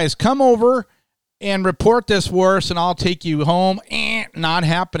 guys, come over and report this for us, and I'll take you home. Not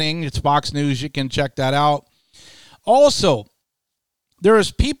happening. It's Fox News. You can check that out. Also,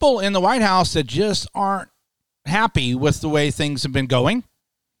 there's people in the White House that just aren't happy with the way things have been going.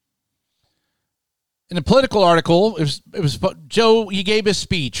 In a political article, it was Joe, he gave his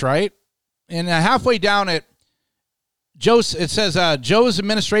speech, right? And halfway down it says, Joe's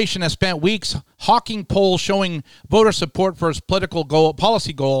administration has spent weeks hawking polls showing voter support for his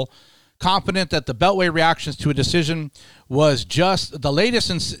policy goal, confident that the Beltway reactions to a decision was just the latest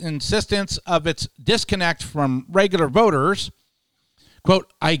insistence of its disconnect from regular voters.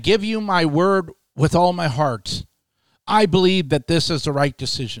 Quote, I give you my word with all my heart. I believe that this is the right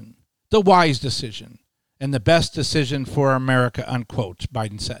decision, the wise decision, and the best decision for America, unquote,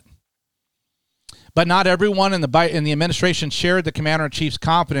 Biden said. But not everyone in the administration shared the commander-in-chief's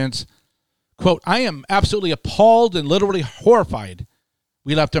confidence. Quote, I am absolutely appalled and literally horrified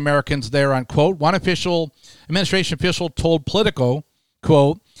we left Americans there, unquote. One administration official told Politico,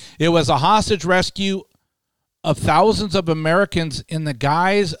 quote, it was a hostage rescue of thousands of Americans in the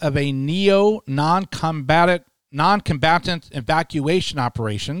guise of a non-combatant evacuation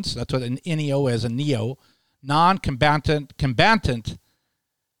operations. That's what an NEO is, a NEO. Non-combatant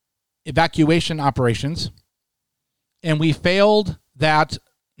evacuation operations, and we failed that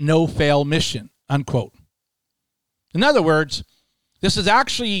no-fail mission, unquote. In other words, this is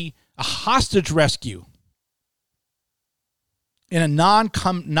actually a hostage rescue in a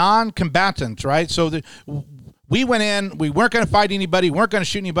non-combatant, right? So we went in, we weren't going to fight anybody, weren't going to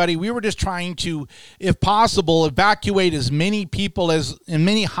shoot anybody. We were just trying to, if possible, evacuate as many people and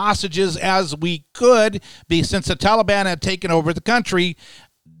many hostages as we could, since the Taliban had taken over the country.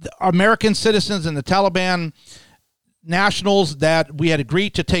 The American citizens and the Taliban nationals that we had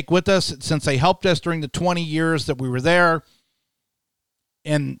agreed to take with us, since they helped us during the 20 years that we were there.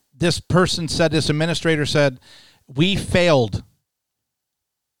 And this administrator said, we failed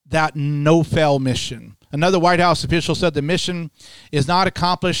that no-fail mission. Another White House official said the mission is not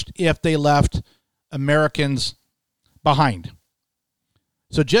accomplished if they left Americans behind.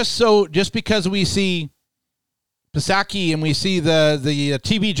 So just because we see Psaki and we see the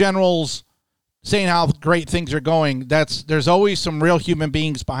TV generals saying how great things are going, there's always some real human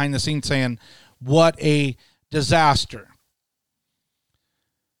beings behind the scenes saying, what a disaster.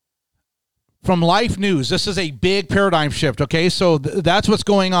 From Life News, this is a big paradigm shift, okay? So that's what's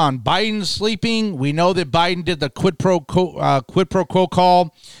going on. Biden's sleeping. We know that Biden did the quid pro quo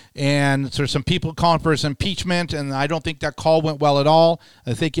call, and there's some people calling for his impeachment, and I don't think that call went well at all.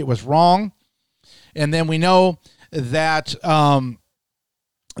 I think it was wrong. And then we know that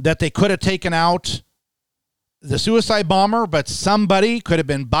that they could have taken out the suicide bomber, but somebody could have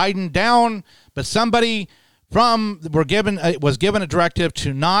been Biden down, but somebody was given a directive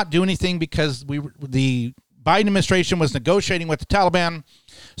to not do anything because the Biden administration was negotiating with the Taliban.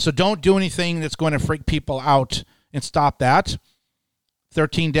 So don't do anything that's going to freak people out and stop that.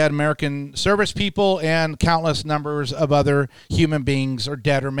 13 dead American service people and countless numbers of other human beings are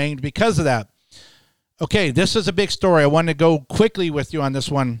dead or maimed because of that. Okay, this is a big story. I want to go quickly with you on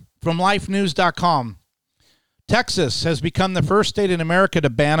this one. From lifenews.com. Texas has become the first state in America to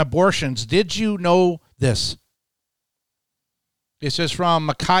ban abortions. Did you know this? This is from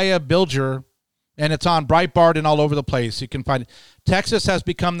Micaiah Bilger, and it's on Breitbart and all over the place. You can find it. Texas has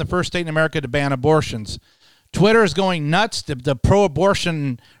become the first state in America to ban abortions. Twitter is going nuts. The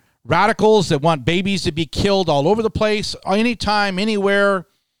pro-abortion radicals that want babies to be killed all over the place, anytime, anywhere,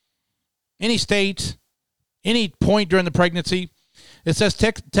 any state, any point during the pregnancy. It says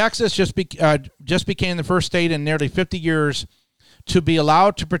Texas just became the first state in nearly 50 years to be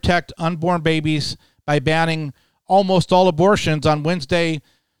allowed to protect unborn babies by banning almost all abortions. On Wednesday,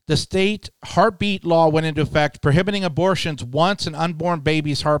 the state heartbeat law went into effect, prohibiting abortions once an unborn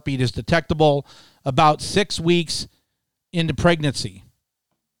baby's heartbeat is detectable about 6 weeks into pregnancy.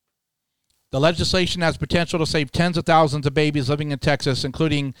 The legislation has potential to save tens of thousands of babies living in Texas,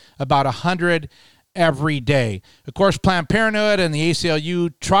 including about 100 every day. Of course, Planned Parenthood and the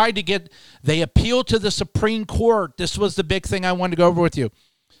ACLU they appealed to the Supreme Court. This was the big thing I wanted to go over with you.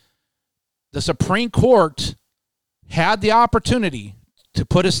 The Supreme Court had the opportunity to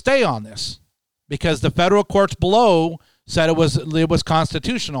put a stay on this because the federal courts below said it was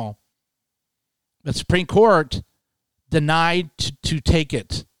constitutional. The Supreme Court denied to take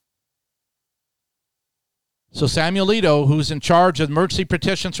it. So Samuel Alito, who's in charge of emergency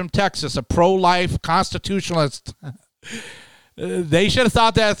petitions from Texas, a pro-life constitutionalist, they should have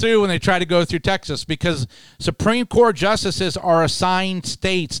thought that through when they tried to go through Texas, because Supreme Court justices are assigned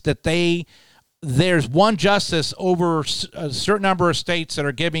states that there's one justice over a certain number of states that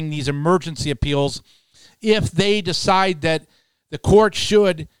are giving these emergency appeals. If they decide that the court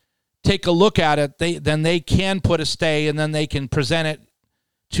should take a look at it, then they can put a stay, and then they can present it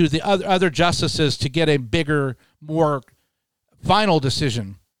to the other justices to get a bigger, more final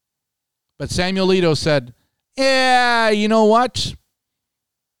decision. But Samuel Alito said, yeah, you know what?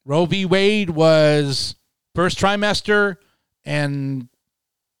 Roe v. Wade was first trimester, and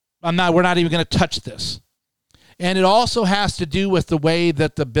we're not even going to touch this. And it also has to do with the way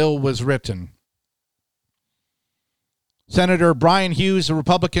that the bill was written. Senator Brian Hughes, a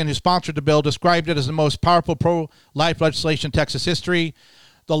Republican who sponsored the bill, described it as the most powerful pro-life legislation in Texas history.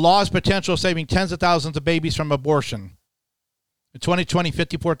 The law's potential of saving tens of thousands of babies from abortion. In 2020,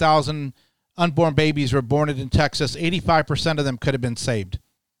 54,000 unborn babies were born in Texas. 85% of them could have been saved.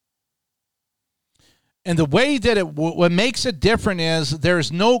 And the way that what makes it different is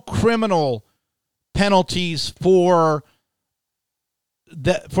there's no criminal penalties for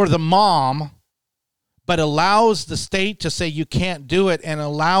the mom, but allows the state to say you can't do it, and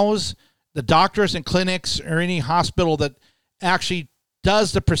allows the doctors and clinics or any hospital that actually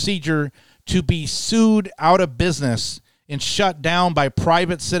does the procedure to be sued out of business and shut down by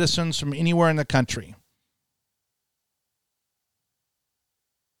private citizens from anywhere in the country.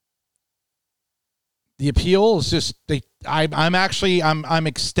 The appeal is just I'm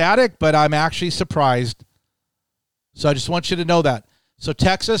ecstatic, but I'm actually surprised. So I just want you to know that. So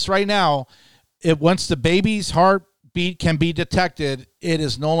Texas right now, once the baby's heartbeat can be detected, it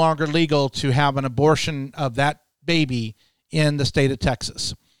is no longer legal to have an abortion of that baby in the state of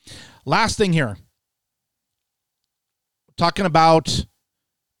Texas. Last thing here. Talking about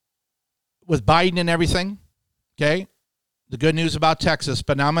with Biden and everything, okay? The good news about Texas,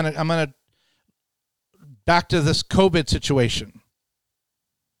 but now I'm gonna back to this COVID situation.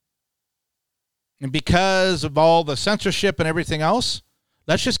 And because of all the censorship and everything else,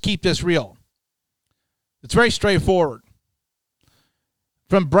 let's just keep this real. It's very straightforward.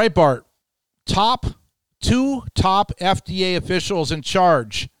 From Breitbart, two top FDA officials in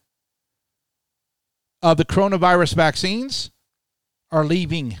charge of the coronavirus vaccines are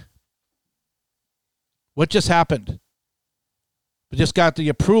leaving. What just happened? We just got the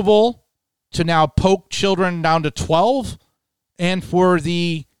approval to now poke children down to 12 and for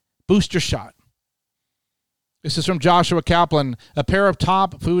the booster shot. This is from Joshua Kaplan, a pair of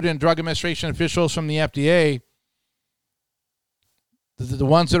top Food and Drug Administration officials from the FDA, the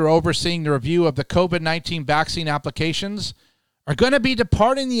ones that are overseeing the review of the COVID-19 vaccine applications, are going to be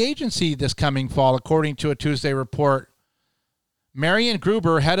departing the agency this coming fall, according to a Tuesday report. Marian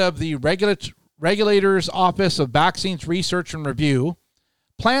Gruber, head of the Regulator's Office of Vaccines Research and Review,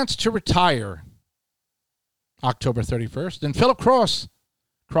 plans to retire October 31st. And Philip Cross,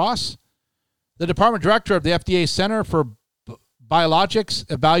 the department director of the FDA Center for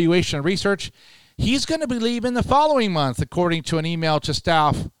Biologics Evaluation and Research, he's going to be leaving the following month, according to an email to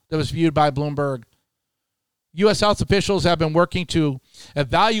staff that was viewed by Bloomberg. U.S. health officials have been working to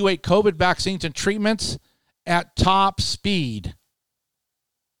evaluate COVID vaccines and treatments at top speed.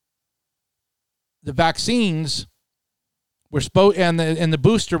 The vaccines were and the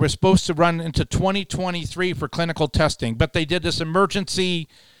booster was supposed to run into 2023 for clinical testing, but they did this emergency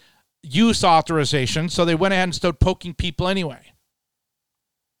use authorization, so they went ahead and started poking people anyway.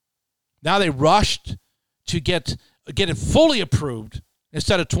 Now they rushed to get it fully approved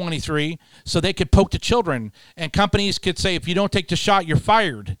instead of 23, so they could poke the children. And companies could say, if you don't take the shot, you're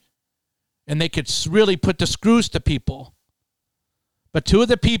fired. And they could really put the screws to people. But two of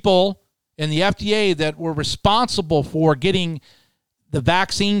the people in the FDA that were responsible for getting the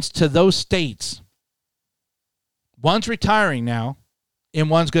vaccines to those states, one's retiring now, and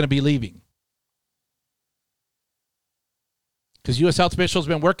one's going to be leaving. Because U.S. health officials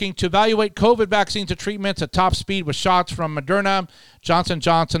have been working to evaluate COVID vaccines and treatments at top speed with shots from Moderna, Johnson &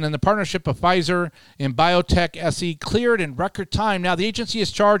 Johnson, and the partnership of Pfizer and Biotech SE cleared in record time. Now, the agency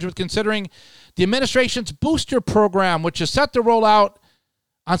is charged with considering the administration's booster program, which is set to roll out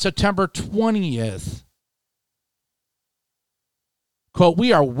on September 20th. Quote,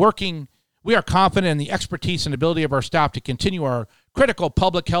 we are confident in the expertise and ability of our staff to continue our critical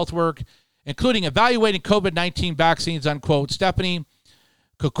public health work, including evaluating COVID-19 vaccines, unquote. Stephanie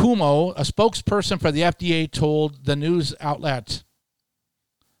Kokumo, a spokesperson for the FDA, told the news outlet.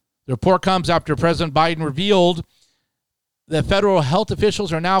 The report comes after President Biden revealed The federal health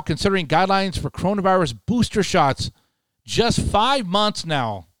officials are now considering guidelines for coronavirus booster shots. Just 5 months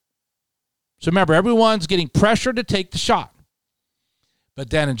now. So remember, everyone's getting pressured to take the shot. But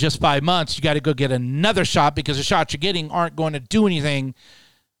then in just 5 months, you got to go get another shot because the shots you're getting aren't going to do anything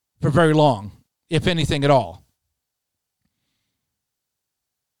for very long, if anything at all.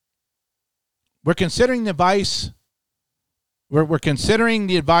 We're considering the advice. We're considering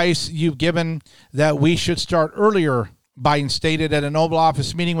the advice you've given that we should start earlier, Biden stated at an Oval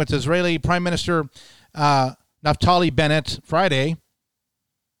Office meeting with Israeli Prime Minister Naftali Bennett Friday.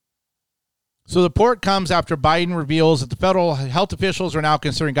 So the report comes after Biden reveals that the federal health officials are now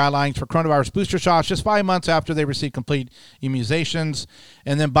considering guidelines for coronavirus booster shots just 5 months after they received complete immunizations.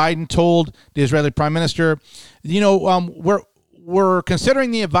 And then Biden told the Israeli Prime Minister, we're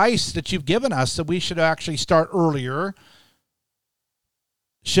considering the advice that you've given us that we should actually start earlier.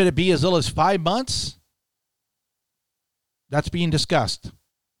 Should it be as little as 5 months? That's being discussed.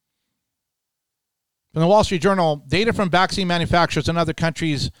 From the Wall Street Journal, data from vaccine manufacturers in other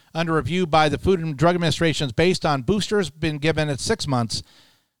countries under review by the Food and Drug Administration is based on boosters been given at 6 months,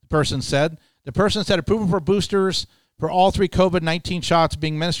 the person said. The person said approval for boosters for all 3 COVID-19 shots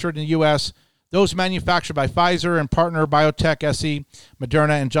being administered in the U.S., those manufactured by Pfizer and partner Biotech SE,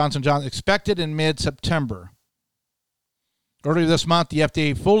 Moderna, and Johnson & Johnson, expected in mid-September. Earlier this month, the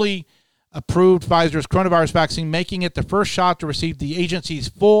FDA fully approved Pfizer's coronavirus vaccine, making it the first shot to receive the agency's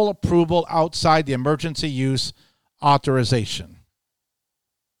full approval outside the emergency use authorization.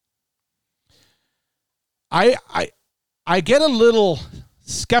 I get a little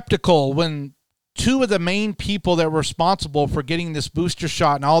skeptical when 2 of the main people that were responsible for getting this booster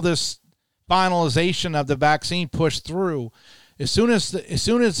shot and all this finalization of the vaccine pushed through, as soon as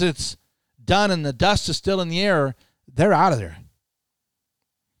it's done and the dust is still in the air, they're out of there.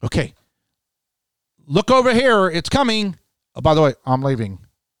 Okay. Look over here. It's coming. Oh, by the way, I'm leaving.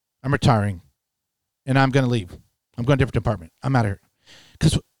 I'm retiring. And I'm going to leave. I'm going to a different department. I'm out of here.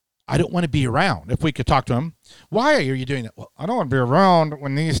 Because I don't want to be around. If we could talk to him. Why are you doing that? Well, I don't want to be around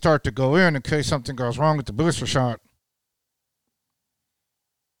when these start to go in case something goes wrong with the booster shot.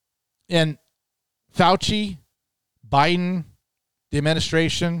 And Fauci, Biden, the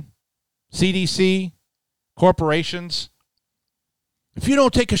administration, CDC, corporations, if you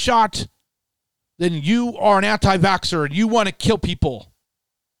don't take a shot, then you are an anti-vaxxer and you want to kill people.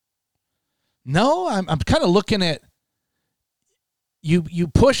 No, I'm kind of looking at you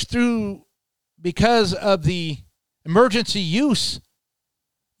push through because of the emergency use.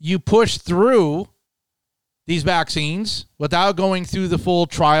 You push through these vaccines without going through the full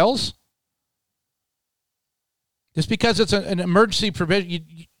trials. Just because it's an emergency provision,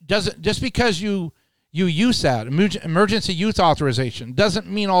 just because you use that emergency use authorization doesn't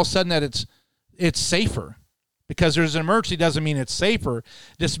mean all of a sudden that it's safer. Because there's an emergency doesn't mean it's safer.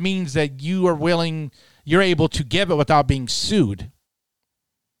 This means that you're able to give it without being sued.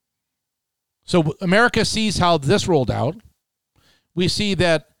 So America sees how this rolled out. We see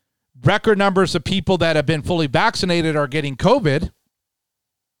that record numbers of people that have been fully vaccinated are getting COVID.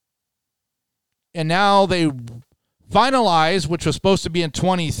 And now they finalize, which was supposed to be in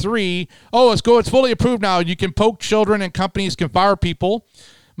 23. Oh, it's fully approved now. You can poke children and companies can fire people.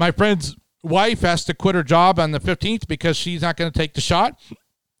 My friend's wife has to quit her job on the 15th because she's not going to take the shot.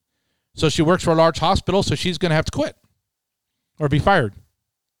 So she works for a large hospital, so she's going to have to quit or be fired.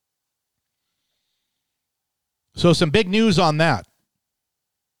 So some big news on that.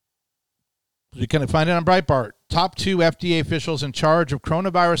 You can find it on Breitbart. Top 2 FDA officials in charge of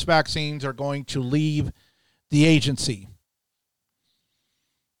coronavirus vaccines are going to leave the agency.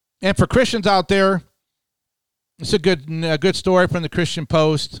 And for Christians out there, it's a good story from the Christian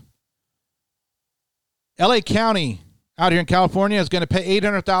Post. LA County out here in California is going to pay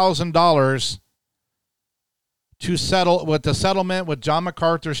 $800,000 to settle with the settlement with John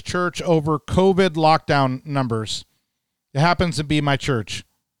MacArthur's church over COVID lockdown numbers. It happens to be my church.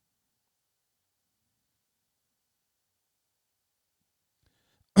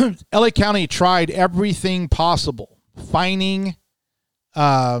 LA County tried everything possible, fining,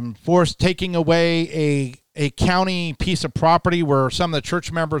 taking away a county piece of property where some of the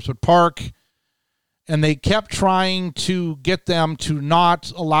church members would park, and they kept trying to get them to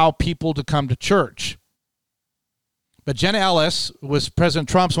not allow people to come to church. But Jenna Ellis was President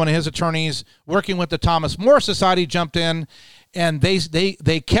Trump's one of his attorneys, working with the Thomas More Society, jumped in, and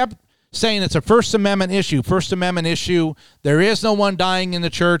they kept saying it's a First Amendment issue. First Amendment issue. There is no one dying in the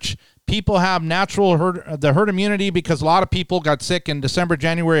church. People have natural herd immunity because a lot of people got sick in December,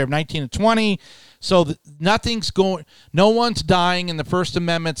 January of 19 and 20. So no one's dying, and the First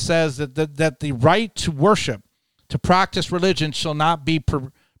Amendment says that the right to worship, to practice religion shall not be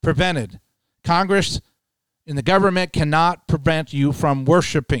prevented. Congress and the government cannot prevent you from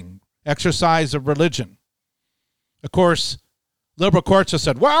worshiping, exercise of religion. Of course, liberal courts have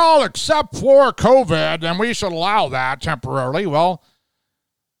said, well, except for COVID, and we should allow that temporarily. Well,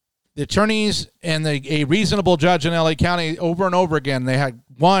 the attorneys and a reasonable judge in LA County over and over again, they had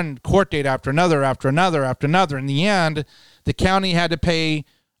one court date after another, after another, after another. In the end, the county had to pay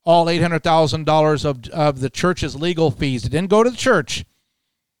all $800,000 of the church's legal fees. It didn't go to the church.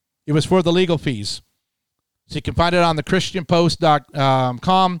 It was for the legal fees. So you can find it on the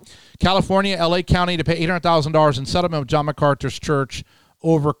ChristianPost.com. California, LA County to pay $800,000 in settlement with John MacArthur's church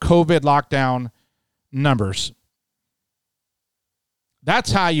over COVID lockdown numbers.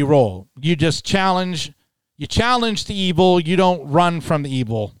 That's how you roll. You just challenge the evil. You don't run from the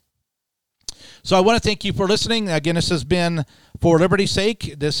evil. So I want to thank you for listening. Again, this has been For Liberty's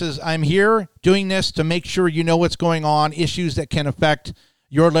Sake. I'm here doing this to make sure you know what's going on, issues that can affect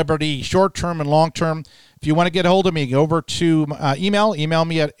your liberty, short-term and long-term. If you want to get a hold of me, go over to email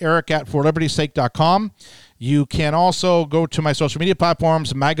me at eric@forlibertysake.com. You can also go to my social media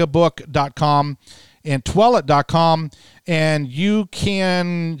platforms, magabook.com and twellet.com, and you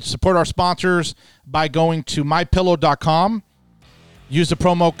can support our sponsors by going to mypillow.com. Use the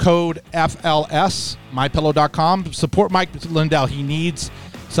promo code FLS, mypillow.com. Support Mike Lindell. He needs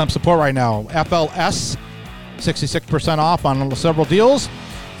some support right now. FLS, 66% off on several deals.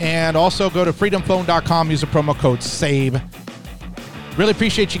 And also go to freedomphone.com. Use the promo code SAVE. Really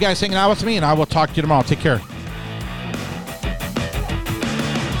appreciate you guys hanging out with me, and I will talk to you tomorrow. Take care.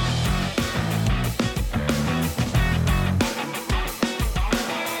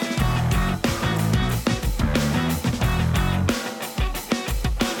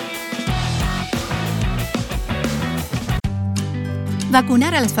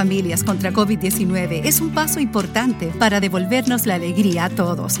 Vacunar a las familias contra COVID-19 es un paso importante para devolvernos la alegría a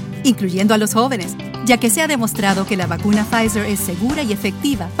todos, incluyendo a los jóvenes, ya que se ha demostrado que la vacuna Pfizer es segura y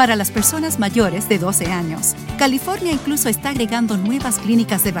efectiva para las personas mayores de 12 años. California incluso está agregando nuevas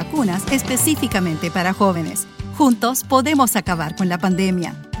clínicas de vacunas específicamente para jóvenes. Juntos podemos acabar con la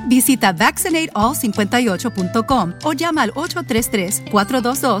pandemia. Visita vaccinateall58.com o llama al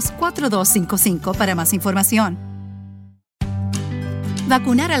 833-422-4255 para más información.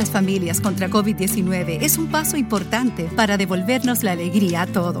 Vacunar a las familias contra COVID-19 es un paso importante para devolvernos la alegría a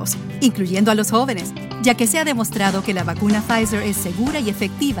todos, incluyendo a los jóvenes, ya que se ha demostrado que la vacuna Pfizer es segura y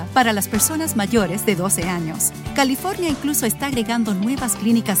efectiva para las personas mayores de 12 años. California incluso está agregando nuevas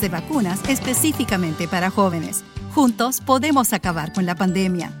clínicas de vacunas específicamente para jóvenes. Juntos podemos acabar con la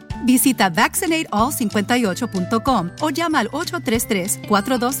pandemia. Visita vaccinateall58.com o llama al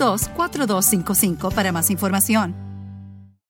 833-422-4255 para más información.